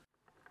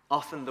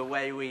Often the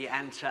way we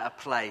enter a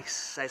place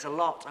says a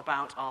lot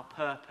about our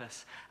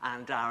purpose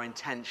and our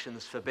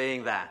intentions for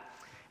being there.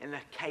 In the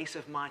case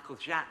of Michael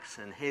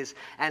Jackson, his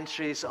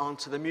entries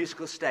onto the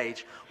musical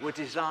stage were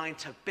designed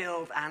to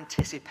build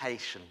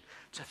anticipation,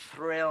 to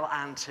thrill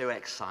and to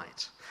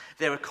excite.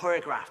 They were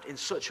choreographed in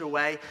such a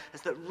way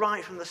as that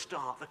right from the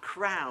start, the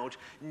crowd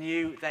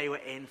knew they were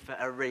in for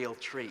a real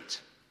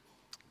treat.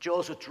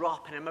 Jaws would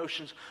drop and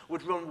emotions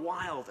would run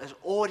wild as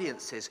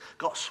audiences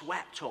got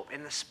swept up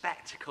in the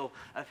spectacle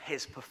of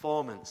his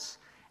performance.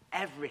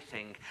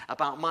 Everything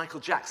about Michael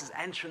Jackson's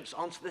entrance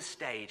onto the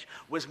stage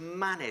was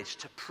managed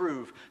to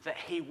prove that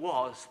he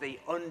was the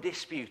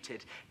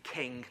undisputed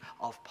king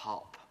of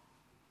pop.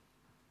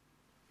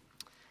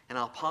 In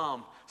our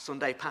Palm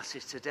Sunday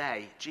passage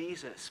today,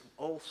 Jesus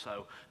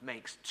also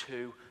makes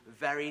two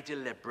very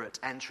deliberate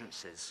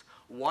entrances,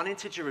 one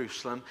into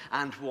Jerusalem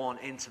and one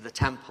into the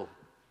temple.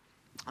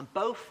 And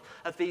both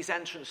of these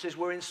entrances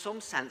were in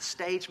some sense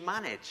stage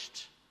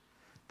managed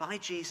by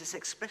Jesus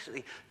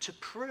explicitly to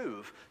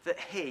prove that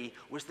he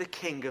was the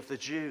King of the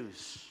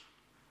Jews.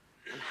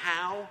 And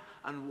how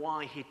and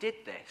why he did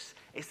this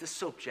is the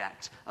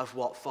subject of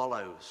what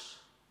follows.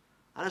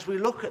 And as we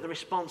look at the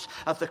response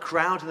of the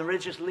crowd and the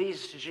religious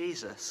leaders to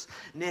Jesus,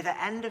 near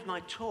the end of my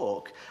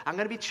talk, I'm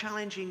going to be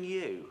challenging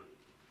you.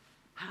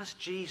 Has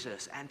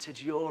Jesus entered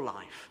your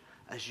life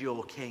as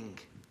your King?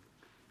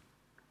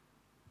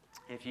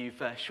 If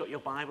you've shut your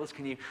Bibles,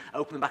 can you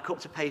open them back up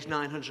to page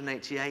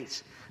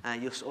 988?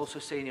 You'll also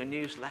see in your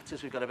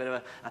newsletters we've got a bit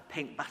of a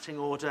pink batting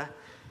order.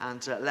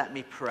 And let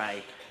me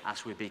pray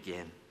as we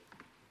begin.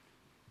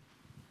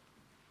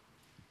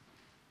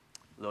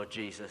 Lord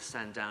Jesus,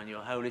 send down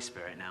your Holy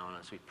Spirit now on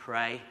us. We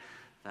pray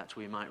that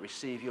we might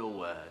receive your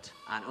word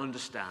and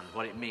understand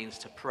what it means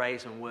to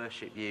praise and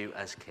worship you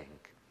as King.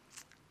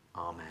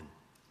 Amen.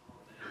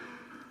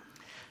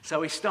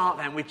 So we start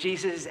then with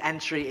Jesus'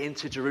 entry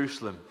into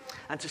Jerusalem.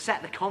 And to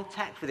set the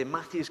context within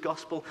Matthew's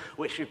Gospel,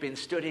 which we've been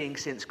studying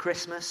since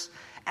Christmas,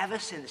 ever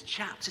since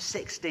chapter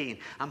 16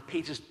 and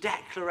Peter's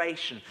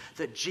declaration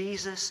that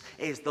Jesus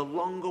is the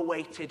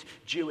long-awaited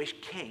Jewish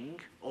king,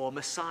 or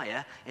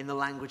Messiah in the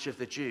language of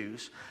the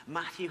Jews,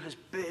 Matthew has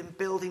been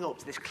building up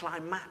to this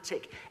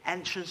climactic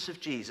entrance of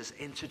Jesus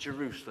into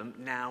Jerusalem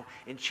now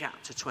in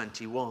chapter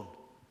 21.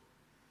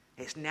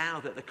 It's now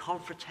that the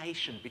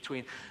confrontation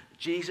between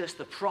Jesus,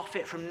 the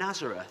prophet from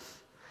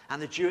Nazareth,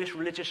 and the Jewish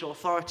religious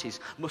authorities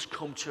must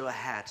come to a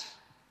head.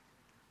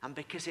 And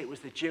because it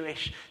was the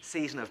Jewish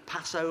season of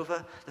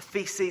Passover, the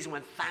feast season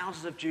when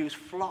thousands of Jews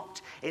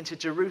flocked into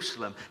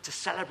Jerusalem to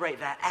celebrate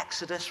their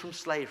exodus from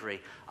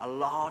slavery, a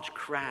large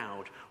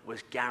crowd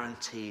was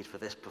guaranteed for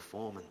this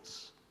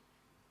performance.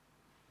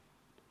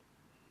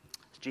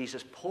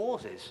 Jesus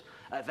pauses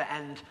at the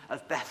end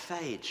of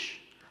Bethphage,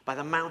 by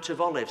the Mount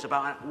of Olives,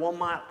 about 1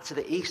 mile to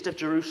the east of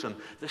Jerusalem.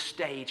 The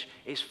stage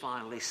is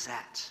finally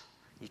set.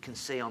 You can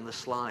see on the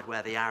slide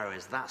where the arrow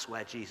is. That's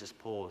where Jesus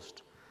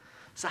paused.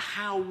 So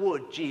how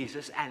would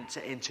Jesus enter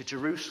into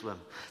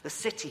Jerusalem, the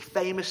city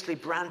famously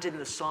branded in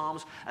the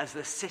Psalms as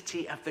the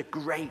city of the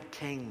great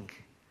King?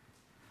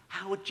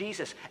 How would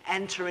Jesus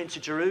enter into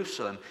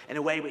Jerusalem in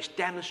a way which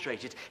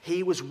demonstrated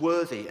he was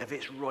worthy of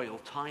its royal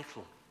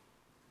title?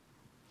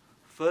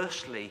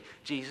 Firstly,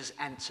 Jesus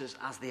enters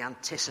as the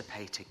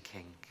anticipated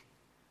King.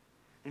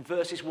 In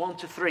verses 1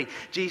 to 3,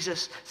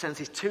 Jesus sends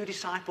his two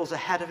disciples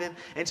ahead of him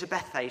into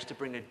Bethphage to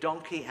bring a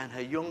donkey and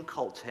her young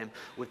colt to him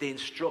with the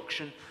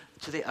instruction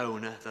to the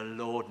owner, the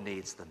Lord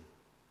needs them.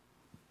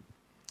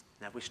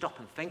 Now, if we stop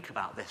and think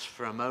about this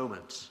for a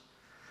moment,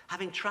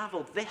 having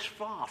travelled this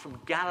far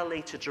from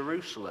Galilee to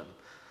Jerusalem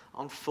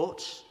on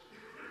foot,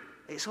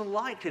 it's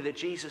unlikely that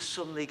Jesus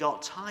suddenly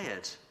got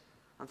tired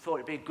and thought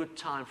it'd be a good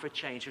time for a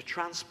change of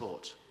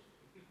transport.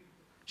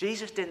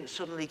 Jesus didn't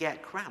suddenly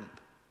get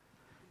cramp.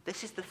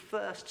 This is the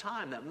first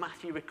time that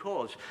Matthew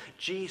records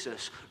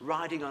Jesus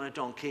riding on a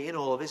donkey in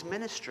all of his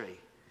ministry.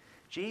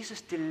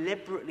 Jesus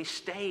deliberately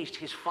staged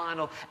his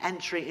final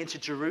entry into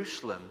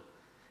Jerusalem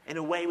in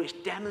a way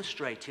which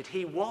demonstrated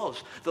he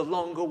was the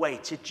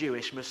long-awaited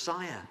Jewish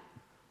Messiah,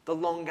 the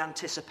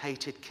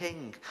long-anticipated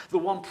King, the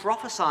one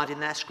prophesied in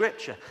their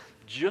scripture,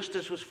 just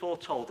as was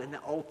foretold in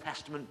the Old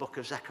Testament book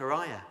of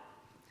Zechariah.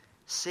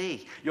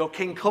 See, your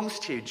king comes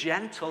to you,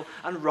 gentle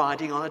and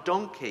riding on a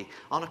donkey,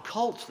 on a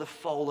colt, the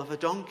foal of a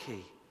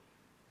donkey.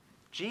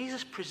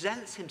 Jesus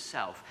presents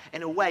himself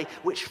in a way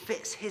which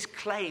fits his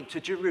claim to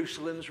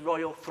Jerusalem's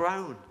royal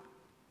throne.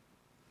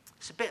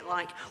 It's a bit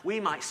like we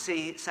might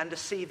send a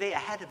CV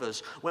ahead of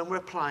us when we're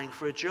applying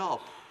for a job.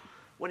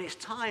 When it's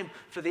time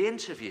for the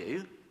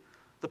interview,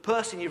 the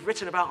person you've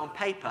written about on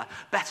paper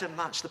better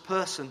match the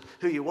person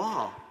who you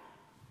are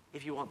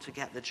if you want to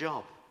get the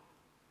job.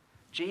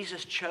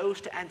 Jesus chose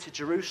to enter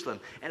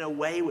Jerusalem in a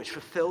way which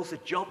fulfills the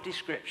job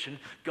description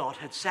God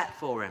had set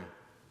for him.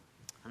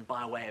 And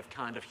by way of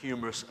kind of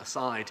humorous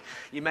aside,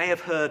 you may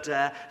have heard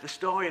the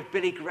story of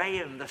Billy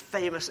Graham, the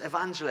famous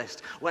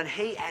evangelist, when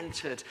he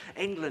entered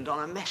England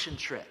on a mission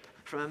trip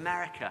from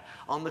America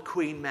on the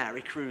Queen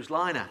Mary cruise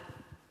liner.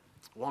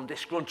 One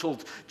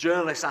disgruntled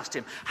journalist asked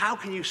him, "How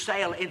can you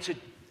sail into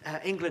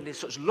England in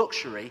such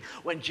luxury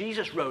when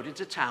Jesus rode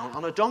into town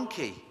on a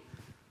donkey?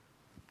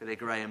 Billy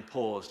Graham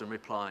paused and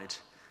replied,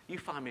 "You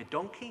find me a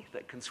donkey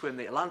that can swim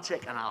the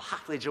Atlantic and I'll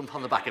happily jump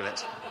on the back of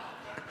it."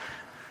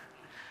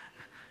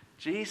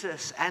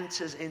 Jesus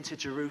enters into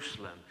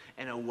Jerusalem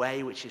in a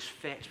way which is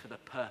fit for the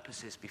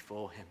purposes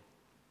before him.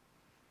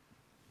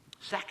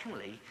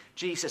 Secondly,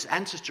 Jesus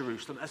enters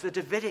Jerusalem as the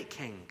Davidic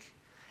king.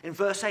 In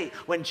verse 8,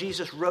 when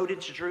Jesus rode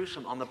into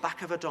Jerusalem on the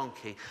back of a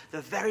donkey,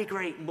 the very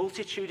great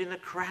multitude in the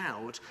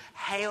crowd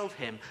hailed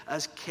him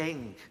as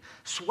king.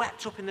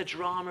 Swept up in the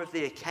drama of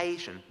the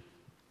occasion,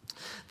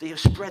 they have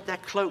spread their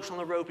cloaks on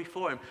the road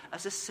before him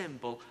as a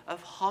symbol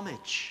of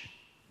homage.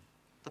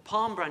 The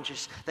palm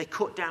branches they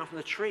cut down from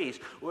the trees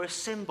were a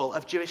symbol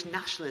of Jewish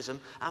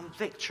nationalism and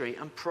victory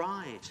and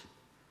pride.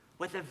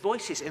 With their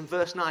voices, in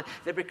verse 9,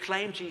 they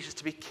proclaimed Jesus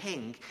to be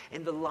king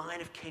in the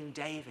line of King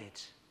David.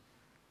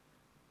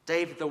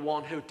 David, the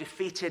one who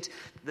defeated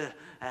the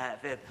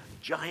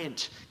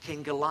giant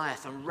King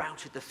Goliath and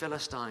routed the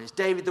Philistines.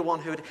 David, the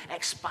one who had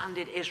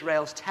expanded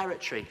Israel's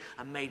territory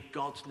and made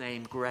God's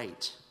name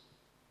great.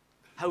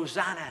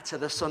 Hosanna to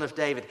the Son of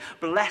David.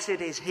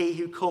 Blessed is he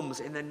who comes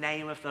in the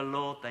name of the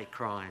Lord, they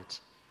cried.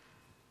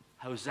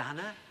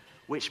 Hosanna,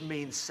 which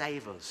means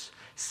save us.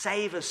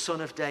 Save us, Son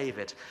of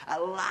David.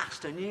 At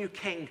last, a new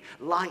king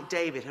like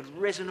David had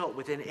risen up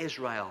within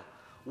Israel.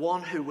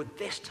 One who would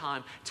this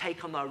time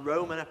take on their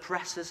Roman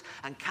oppressors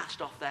and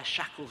cast off their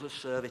shackles of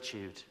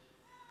servitude.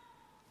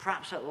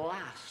 Perhaps at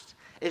last,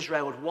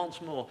 Israel would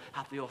once more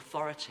have the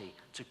authority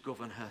to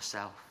govern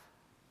herself.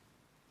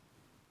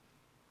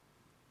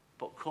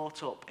 But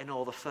caught up in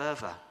all the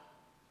fervour,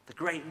 the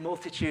great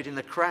multitude in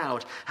the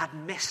crowd had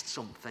missed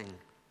something,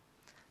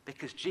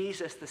 because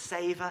Jesus, the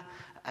Saviour,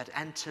 had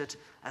entered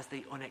as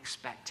the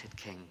unexpected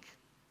king.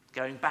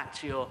 Going back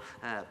to your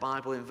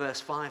Bible in verse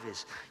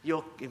 5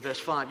 your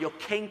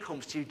king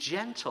comes to you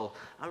gentle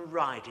and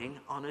riding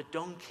on a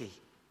donkey.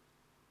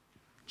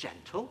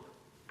 Gentle?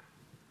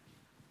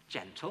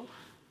 Gentle?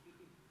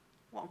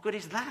 What good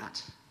is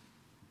that?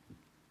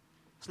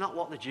 It's not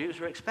what the Jews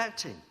were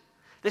expecting.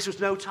 This was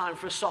no time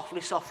for a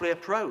softly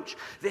approach.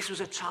 This was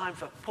a time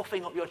for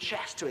puffing up your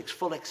chest to its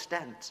full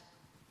extent.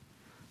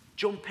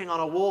 Jumping on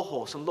a war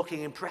horse and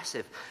looking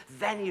impressive.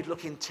 Then you'd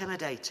look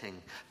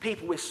intimidating.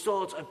 People with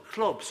swords and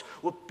clubs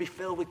would be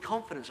filled with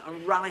confidence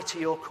and rally to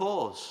your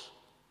cause.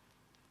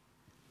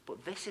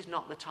 But this is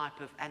not the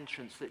type of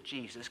entrance that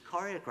Jesus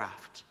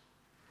choreographed.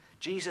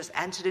 Jesus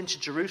entered into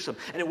Jerusalem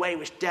in a way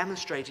which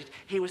demonstrated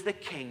he was the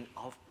King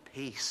of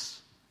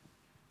peace.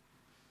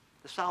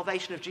 The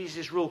salvation of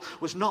Jesus' rule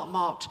was not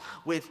marked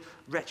with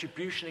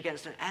retribution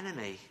against an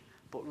enemy,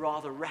 but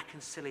rather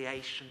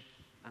reconciliation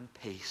and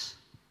peace.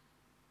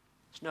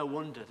 It's no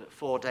wonder that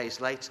 4 days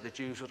later the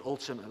Jews would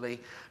ultimately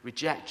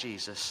reject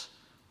Jesus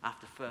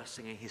after first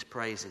singing his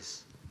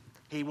praises.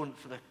 He wouldn't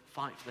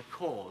fight for the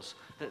cause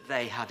that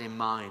they had in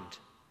mind.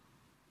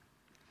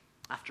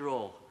 After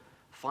all,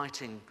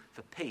 fighting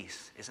for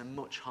peace is a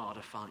much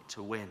harder fight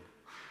to win.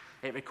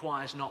 It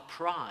requires not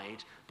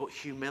pride, but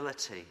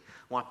humility.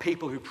 Why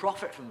people who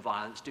profit from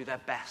violence do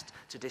their best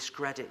to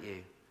discredit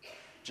you.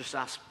 Just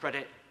ask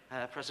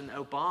President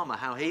Obama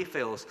how he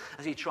feels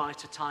as he tries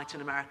to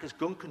tighten America's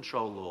gun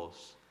control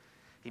laws.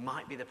 He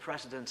might be the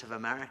president of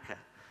America,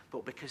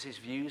 but because his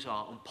views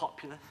are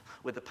unpopular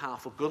with the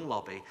powerful gun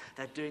lobby,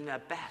 they're doing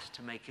their best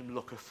to make him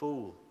look a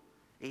fool,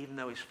 even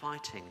though he's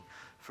fighting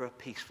for a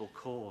peaceful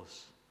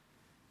cause.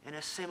 In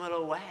a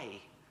similar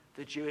way,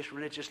 the Jewish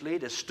religious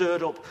leaders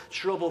stirred up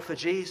trouble for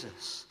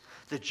Jesus.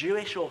 The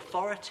Jewish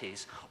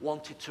authorities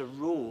wanted to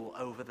rule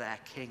over their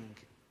king.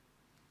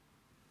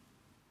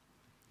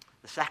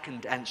 The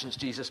second entrance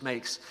Jesus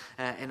makes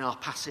in our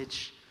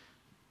passage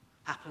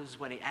happens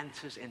when he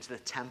enters into the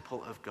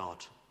temple of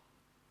God.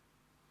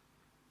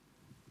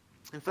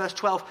 In verse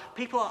 12,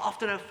 people are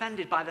often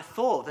offended by the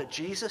thought that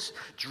Jesus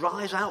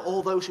drives out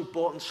all those who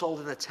bought and sold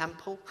in the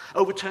temple,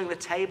 overturning the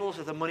tables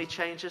of the money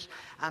changers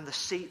and the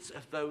seats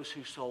of those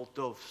who sold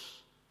doves.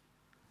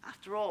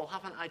 After all,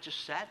 haven't I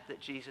just said that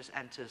Jesus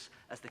enters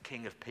as the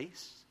King of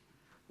Peace?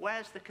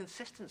 Where's the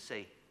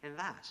consistency in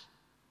that?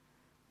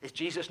 Is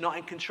Jesus not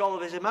in control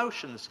of his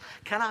emotions?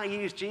 Can I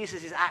use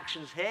Jesus'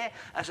 actions here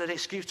as an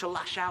excuse to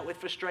lash out with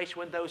frustration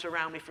when those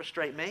around me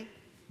frustrate me?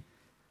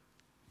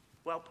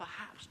 Well,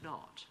 perhaps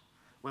not,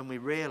 when we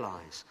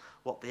realize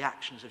what the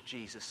actions of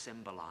Jesus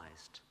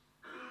symbolized.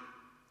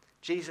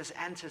 Jesus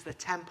enters the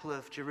temple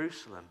of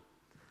Jerusalem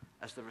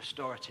as the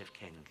restorative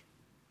king.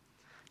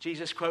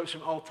 Jesus quotes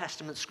from Old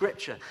Testament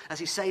scripture as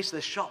he says to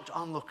the shocked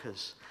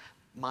onlookers,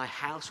 "My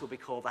house will be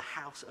called a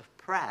house of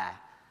prayer,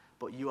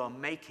 but you are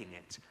making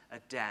it a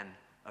den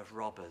of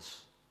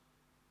robbers."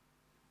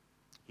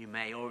 You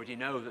may already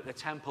know that the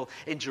temple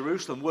in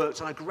Jerusalem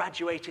worked on a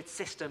graduated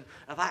system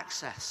of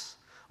access,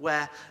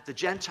 where the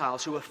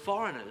Gentiles who were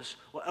foreigners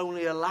were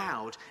only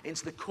allowed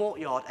into the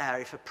courtyard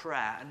area for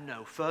prayer and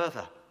no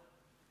further.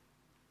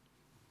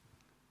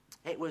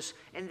 It was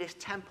in this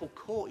temple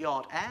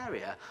courtyard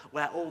area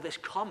where all this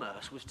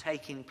commerce was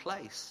taking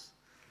place.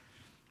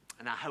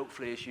 And now,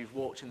 hopefully, as you've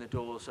walked in the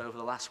doors over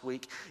the last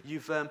week,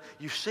 you've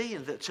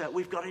seen that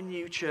we've got a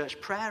new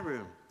church prayer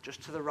room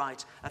just to the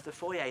right of the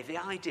foyer. The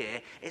idea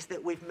is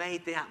that we've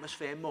made the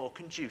atmosphere more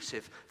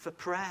conducive for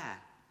prayer.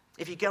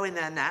 If you go in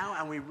there now,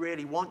 and we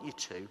really want you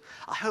to,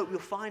 I hope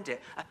you'll find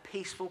it a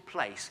peaceful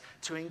place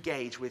to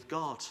engage with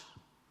God.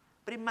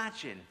 But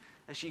imagine,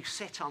 as you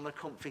sit on the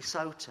comfy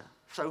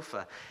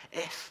sofa,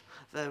 if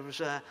there was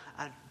a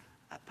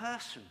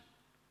person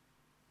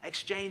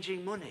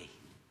exchanging money,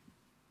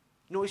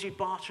 noisily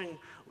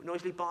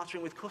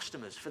bartering with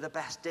customers for the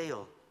best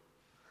deal.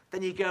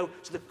 Then you go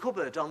to the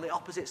cupboard on the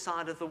opposite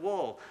side of the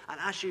wall, and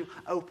as you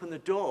open the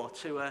door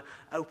to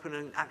open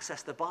and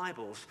access the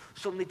Bibles,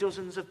 suddenly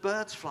dozens of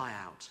birds fly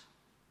out.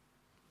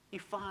 You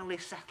finally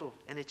settle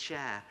in a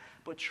chair,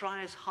 but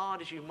try as hard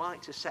as you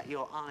might to set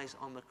your eyes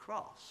on the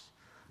cross.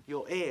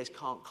 Your ears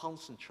can't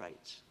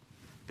concentrate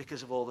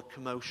because of all the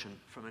commotion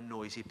from a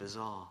noisy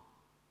bazaar.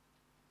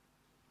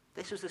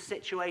 This was the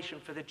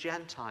situation for the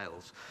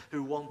Gentiles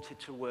who wanted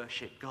to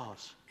worship God.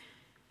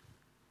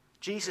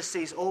 Jesus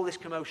sees all this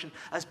commotion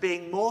as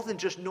being more than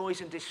just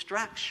noise and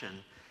distraction.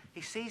 He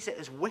sees it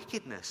as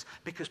wickedness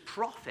because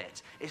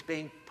profit is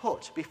being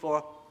put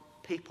before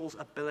people's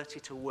ability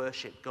to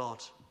worship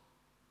God.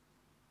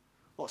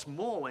 What's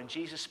more, when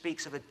Jesus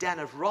speaks of a den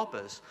of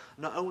robbers,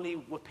 not only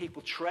were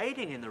people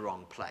trading in the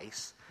wrong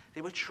place, they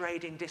were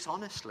trading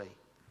dishonestly.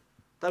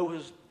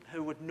 Those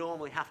who would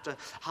normally have to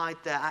hide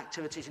their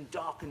activities in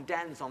darkened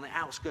dens on the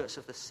outskirts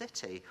of the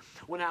city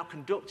were now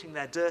conducting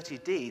their dirty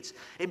deeds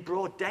in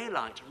broad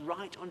daylight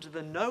right under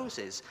the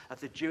noses of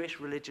the Jewish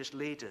religious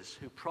leaders,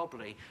 who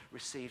probably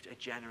received a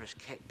generous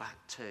kickback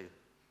too.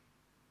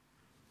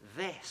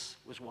 This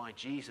was why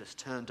Jesus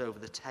turned over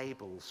the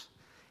tables.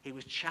 He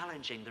was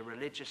challenging the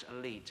religious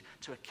elite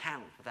to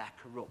account for their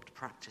corrupt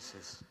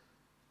practices.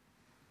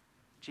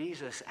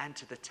 Jesus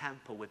entered the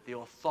temple with the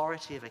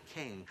authority of a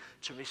king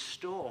to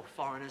restore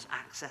foreigners'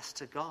 access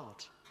to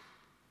God,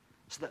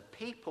 so that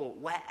people,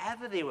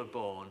 wherever they were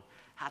born,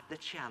 had the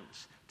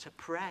chance to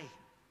pray.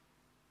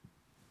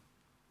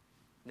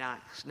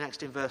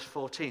 Next in verse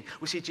 14,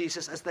 we see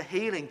Jesus as the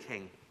healing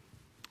king.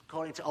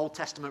 According to Old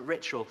Testament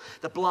ritual,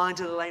 the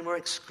blind and the lame were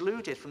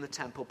excluded from the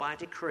temple by a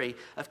decree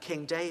of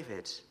King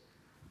David.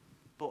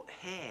 But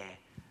here,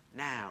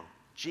 now,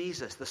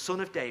 Jesus, the Son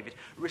of David,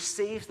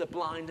 receives the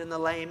blind and the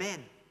lame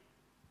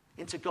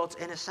into God's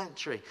inner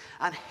sanctuary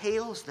and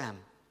heals them.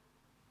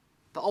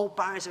 The old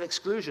barriers of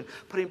exclusion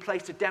put in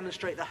place to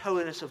demonstrate the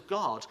holiness of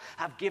God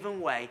have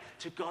given way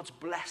to God's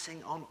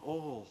blessing on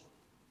all.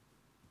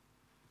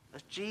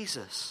 As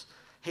Jesus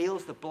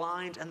heals the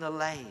blind and the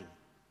lame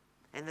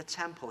in the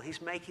temple,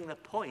 he's making the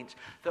point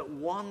that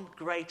one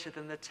greater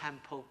than the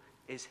temple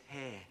is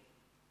here.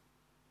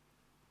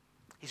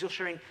 He's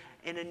ushering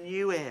in a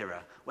new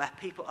era where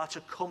people are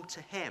to come to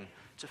him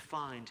to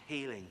find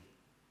healing.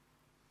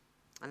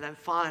 And then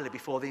finally,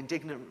 before the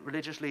indignant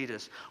religious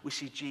leaders, we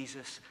see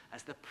Jesus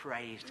as the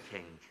praised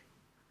king.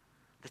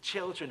 The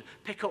children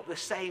pick up the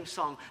same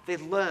song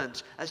they'd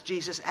learnt as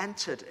Jesus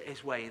entered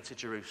his way into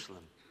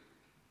Jerusalem.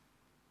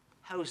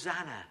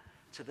 Hosanna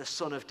to the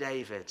Son of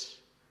David.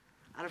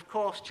 And of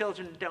course,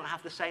 children don't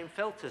have the same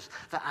filters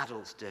that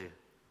adults do.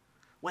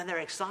 When they're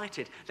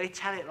excited, they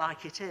tell it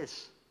like it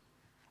is.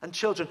 And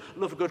children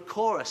love a good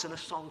chorus and a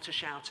song to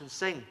shout and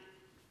sing.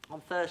 On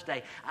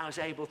Thursday, I was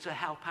able to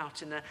help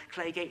out in a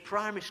Claygate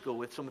Primary School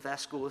with some of their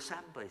school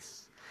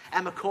assemblies.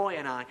 Emma Coy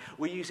and I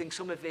were using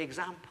some of the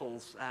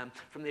examples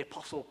from the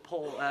Apostle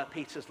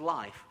Peter's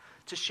life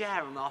to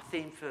share on our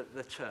theme for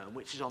the term,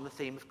 which is on the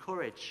theme of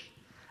courage.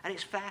 And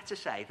it's fair to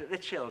say that the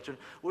children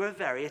were a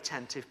very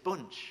attentive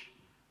bunch.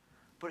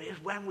 But it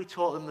was when we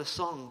taught them the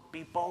song,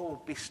 "Be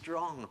bold, be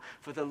strong,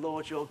 for the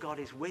Lord your God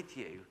is with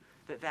you,"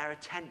 that their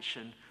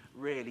attention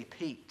really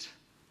peaked.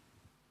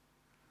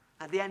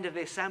 At the end of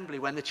the assembly,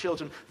 when the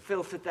children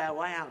filtered their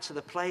way out to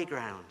the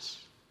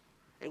playgrounds,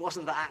 it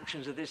wasn't the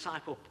actions of the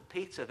disciple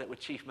Peter that were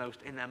chief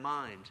most in their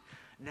mind.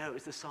 No, it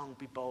was the song,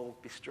 "Be bold,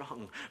 be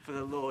strong, for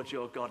the Lord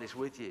your God is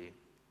with you."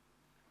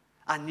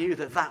 I knew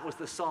that that was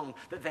the song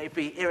that they'd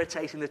be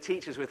irritating the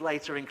teachers with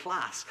later in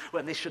class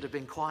when they should have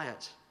been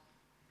quiet.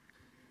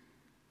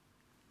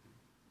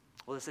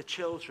 Well, as the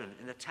children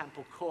in the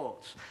temple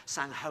courts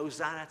sang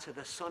Hosanna to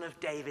the Son of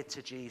David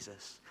to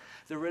Jesus,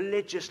 the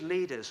religious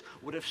leaders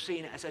would have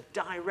seen it as a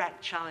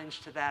direct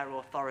challenge to their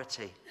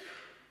authority.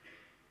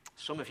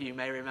 Some of you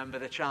may remember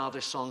the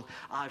childish song,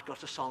 "I've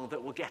got a song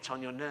that will get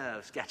on your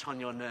nerves, get on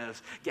your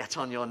nerves, get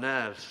on your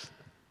nerves."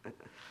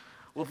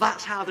 Well,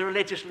 that's how the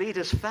religious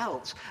leaders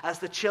felt as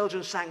the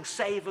children sang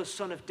 "Save us,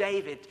 Son of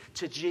David"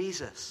 to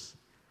Jesus.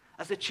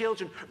 As the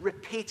children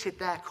repeated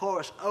their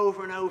chorus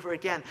over and over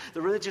again,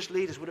 the religious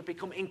leaders would have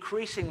become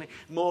increasingly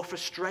more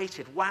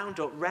frustrated, wound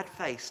up,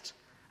 red-faced,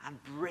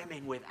 and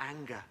brimming with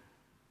anger.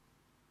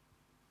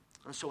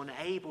 And so,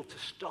 unable to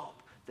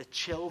stop the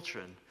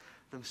children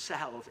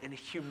themselves in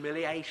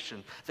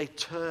humiliation, they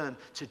turn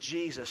to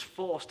Jesus,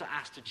 forced to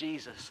turn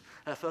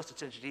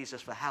to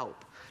Jesus for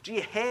help. "Do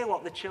you hear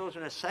what the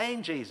children are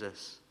saying,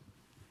 Jesus?"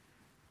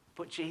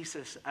 But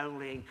Jesus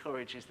only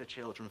encourages the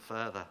children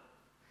further.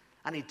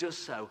 And he does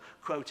so,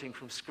 quoting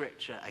from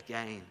Scripture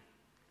again.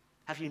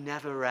 Have you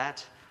never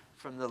read,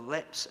 from the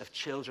lips of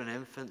children and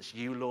infants,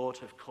 you, Lord,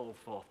 have called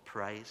forth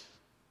praise?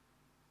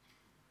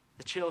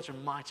 The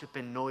children might have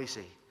been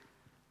noisy,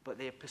 but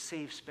they have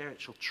perceived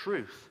spiritual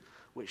truth,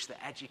 which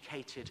the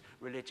educated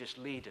religious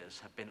leaders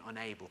have been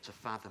unable to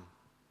fathom.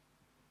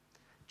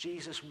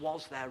 Jesus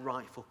was their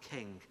rightful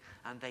king,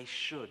 and they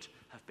should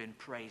have been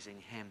praising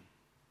him.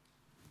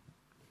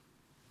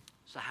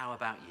 So how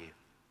about you?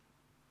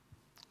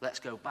 Let's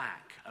go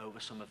back over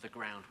some of the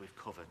ground we've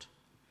covered.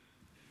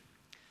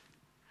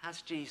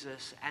 Has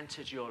Jesus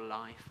entered your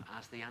life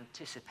as the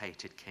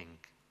anticipated king?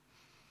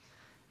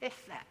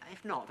 If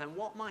not, then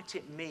what might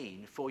it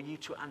mean for you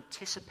to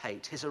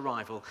anticipate his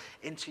arrival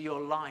into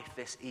your life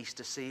this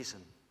Easter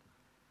season?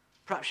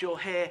 Perhaps you're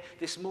here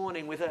this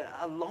morning with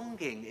a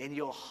longing in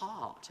your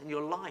heart, in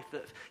your life,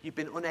 that you've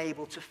been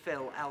unable to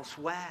fill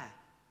elsewhere.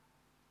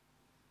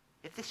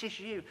 If this is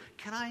you,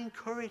 can I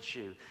encourage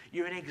you?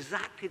 You're in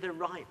exactly the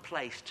right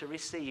place to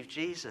receive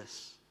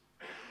Jesus.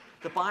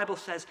 The Bible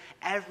says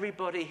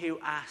everybody who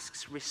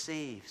asks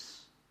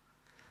receives.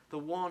 The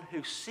one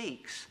who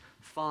seeks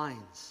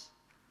finds.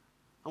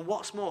 And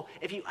what's more,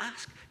 if you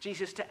ask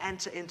Jesus to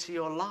enter into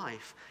your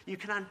life, you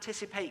can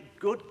anticipate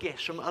good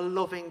gifts from a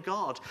loving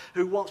God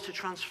who wants to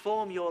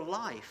transform your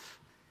life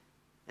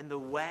in the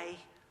way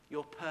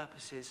your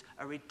purposes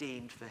are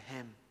redeemed for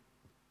him.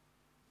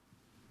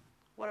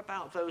 What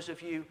about those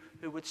of you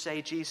who would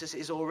say Jesus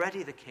is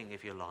already the king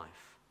of your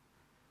life?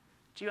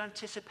 Do you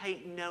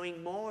anticipate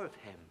knowing more of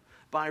him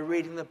by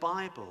reading the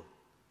Bible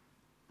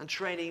and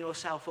training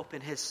yourself up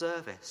in his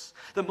service?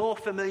 The more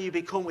familiar you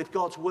become with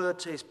God's word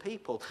to his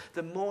people,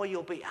 the more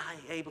you'll be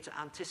able to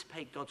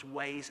anticipate God's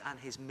ways and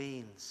his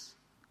means.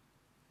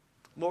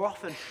 More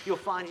often, you'll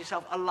find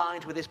yourself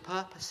aligned with his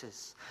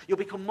purposes. You'll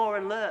become more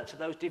alert to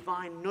those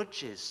divine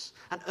nudges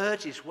and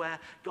urges where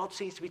God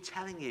seems to be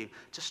telling you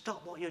to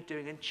stop what you're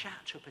doing and chat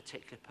to a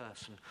particular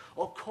person,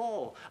 or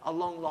call a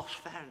long-lost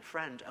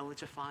friend only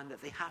to find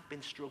that they have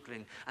been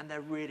struggling and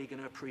they're really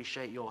going to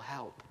appreciate your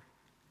help.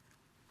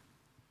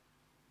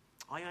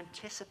 Are you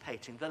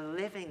anticipating the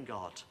living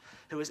God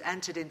who has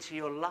entered into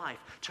your life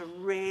to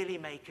really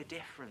make a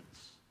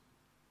difference?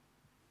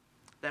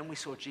 Then we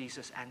saw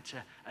Jesus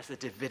enter as the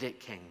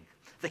Davidic king,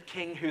 the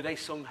king who they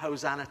sung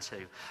Hosanna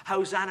to.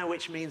 Hosanna,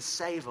 which means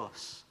save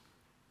us.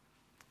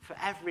 For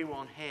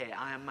everyone here,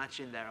 I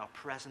imagine there are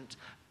present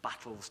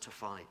battles to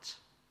fight.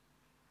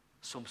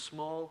 Some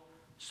small,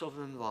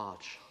 some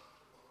large.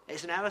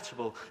 It's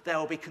inevitable there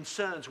will be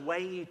concerns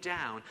weighing you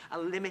down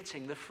and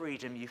limiting the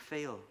freedom you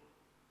feel.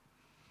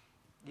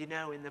 You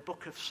know, in the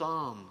book of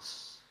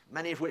Psalms,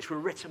 many of which were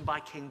written by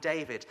King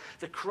David,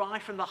 the cry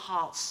from the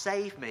heart,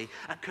 save me,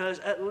 occurs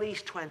at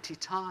least 20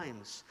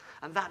 times.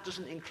 And that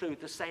doesn't include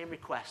the same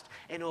request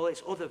in all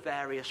its other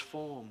various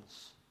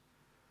forms.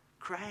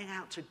 Crying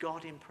out to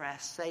God in prayer,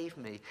 save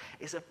me,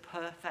 is a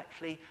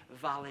perfectly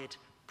valid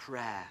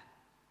prayer.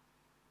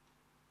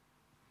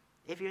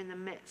 If you're in the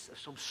midst of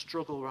some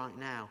struggle right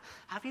now,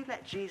 have you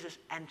let Jesus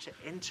enter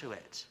into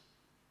it?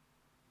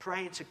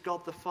 Praying to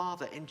God the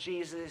Father in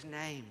Jesus'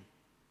 name.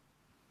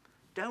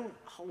 Don't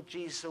hold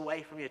Jesus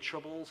away from your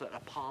troubles at a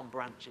palm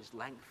branch's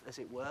length, as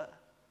it were.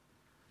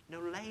 No,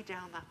 lay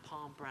down that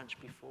palm branch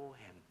before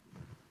him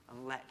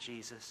and let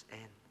Jesus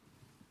in.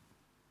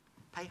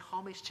 Pay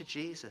homage to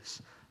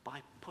Jesus by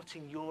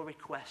putting your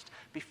request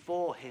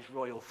before his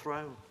royal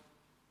throne.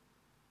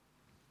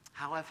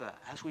 However,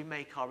 as we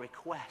make our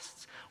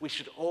requests, we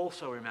should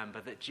also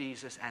remember that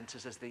Jesus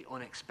enters as the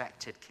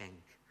unexpected king.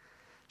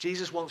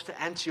 Jesus wants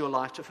to enter your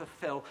life to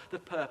fulfill the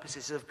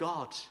purposes of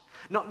God,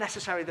 not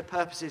necessarily the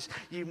purposes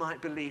you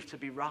might believe to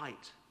be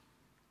right.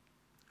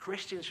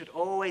 Christians should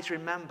always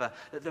remember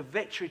that the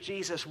victory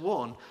Jesus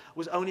won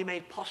was only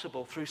made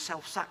possible through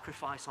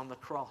self-sacrifice on the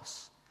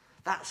cross.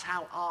 That's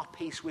how our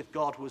peace with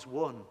God was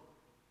won.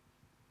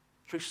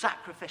 Through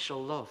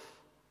sacrificial love,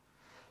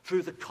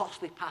 through the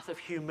costly path of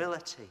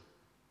humility.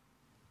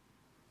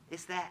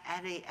 Is there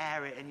any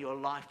area in your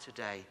life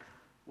today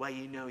where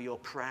you know you're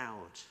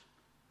proud?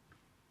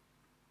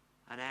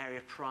 An area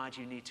of pride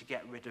you need to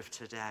get rid of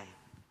today.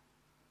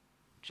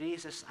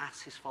 Jesus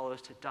asks his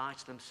followers to die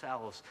to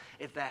themselves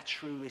if they're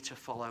truly to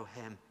follow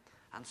him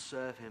and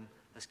serve him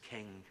as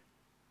king.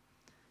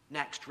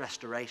 Next,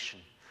 restoration.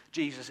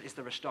 Jesus is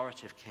the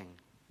restorative king.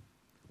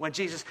 When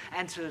Jesus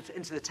entered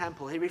into the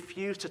temple, he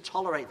refused to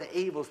tolerate the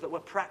evils that were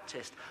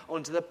practiced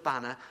under the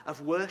banner of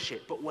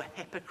worship, but were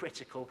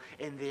hypocritical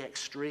in the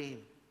extreme.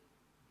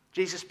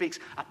 Jesus speaks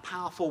a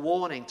powerful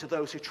warning to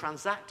those who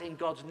transact in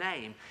God's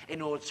name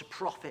in order to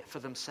profit for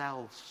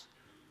themselves.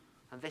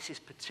 And this is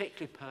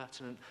particularly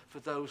pertinent for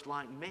those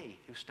like me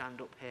who stand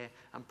up here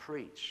and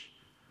preach.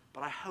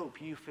 But I hope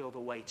you feel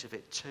the weight of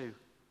it too.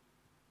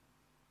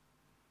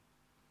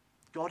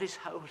 God is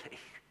holy.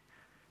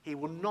 He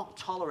will not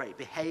tolerate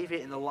behavior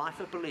in the life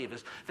of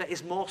believers that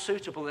is more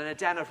suitable in a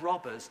den of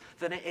robbers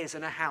than it is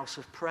in a house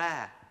of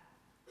prayer.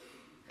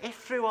 If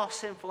through our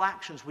sinful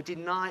actions we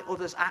deny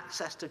others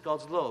access to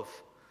God's love,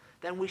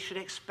 then we should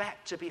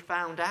expect to be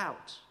found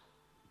out.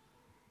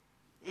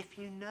 If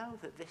you know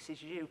that this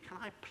is you, can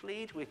I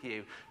plead with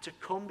you to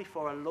come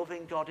before a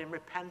loving God in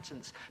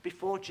repentance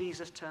before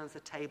Jesus turns the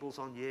tables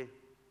on you?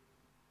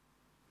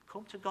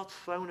 Come to God's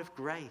throne of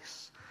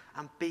grace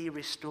and be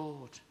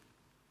restored.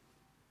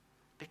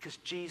 Because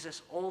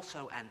Jesus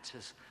also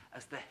enters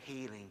as the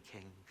healing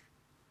King.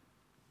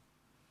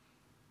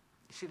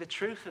 You see, the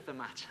truth of the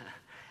matter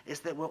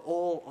is that we're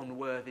all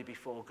unworthy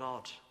before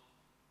God.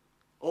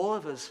 All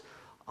of us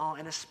are,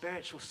 in a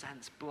spiritual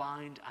sense,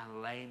 blind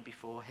and lame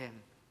before him.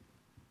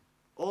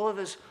 All of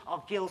us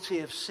are guilty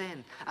of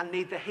sin and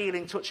need the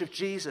healing touch of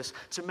Jesus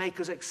to make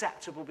us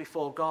acceptable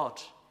before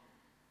God.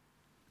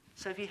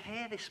 So if you're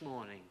here this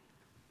morning,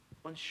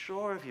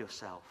 unsure of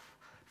yourself,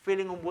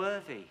 feeling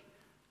unworthy,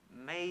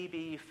 maybe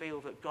you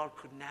feel that God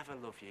could never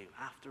love you.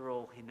 After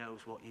all, he knows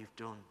what you've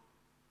done.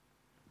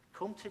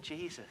 Come to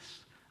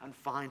Jesus and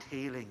find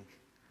healing.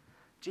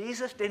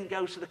 Jesus didn't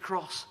go to the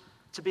cross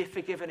to be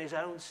forgiven his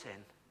own sin.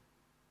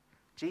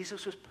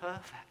 Jesus was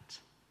perfect.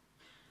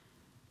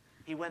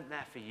 He went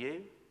there for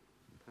you,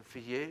 and for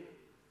you,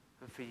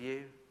 and for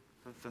you,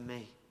 and for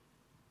me.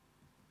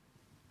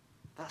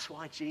 That's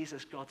why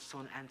Jesus, God's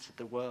Son, entered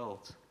the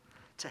world,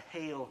 to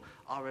heal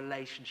our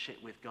relationship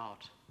with God.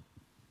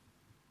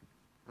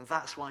 And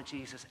that's why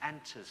Jesus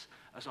enters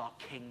as our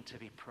King to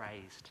be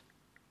praised.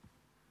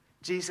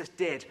 Jesus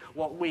did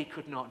what we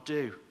could not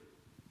do.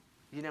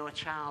 You know, a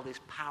child is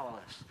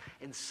powerless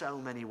in so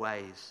many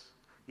ways.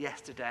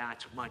 Yesterday I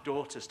took my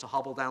daughters to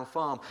Hobbledown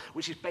Farm,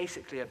 which is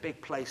basically a big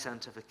play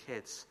centre for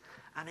kids.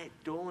 And it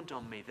dawned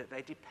on me that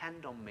they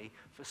depend on me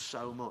for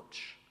so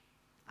much.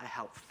 I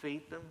helped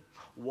feed them,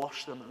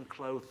 wash them and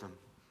clothe them.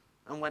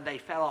 And when they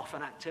fell off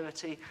an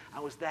activity, I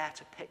was there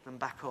to pick them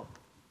back up.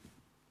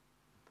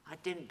 I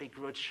didn't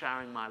begrudge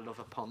showering my love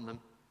upon them.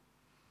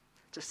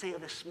 To see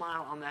the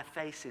smile on their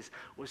faces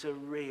was a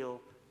real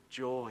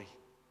joy.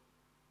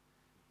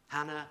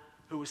 Hannah,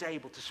 who was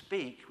able to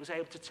speak, was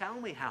able to tell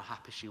me how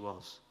happy she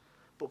was.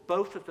 But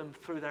both of them,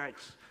 through their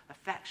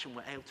affection,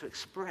 were able to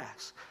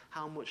express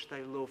how much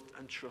they loved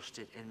and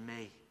trusted in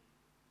me.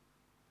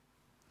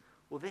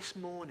 Well, this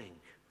morning,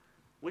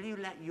 will you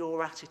let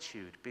your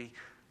attitude be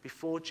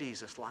before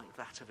Jesus like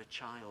that of a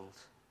child?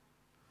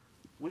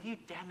 Will you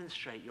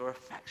demonstrate your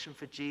affection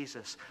for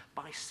Jesus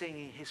by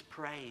singing his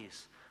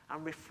praise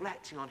and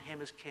reflecting on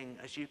him as King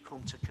as you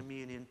come to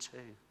communion too?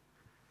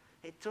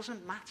 It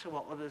doesn't matter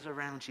what others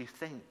around you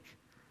think.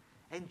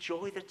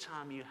 Enjoy the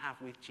time you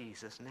have with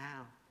Jesus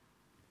now.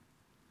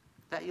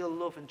 Let your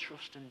love and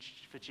trust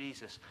for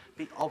Jesus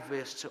be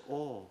obvious to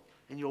all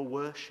in your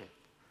worship.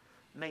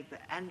 Make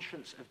the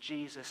entrance of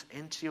Jesus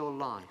into your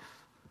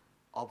life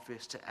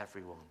obvious to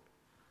everyone.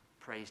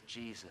 Praise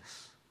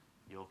Jesus,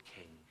 your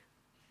King.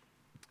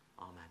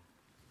 Amen.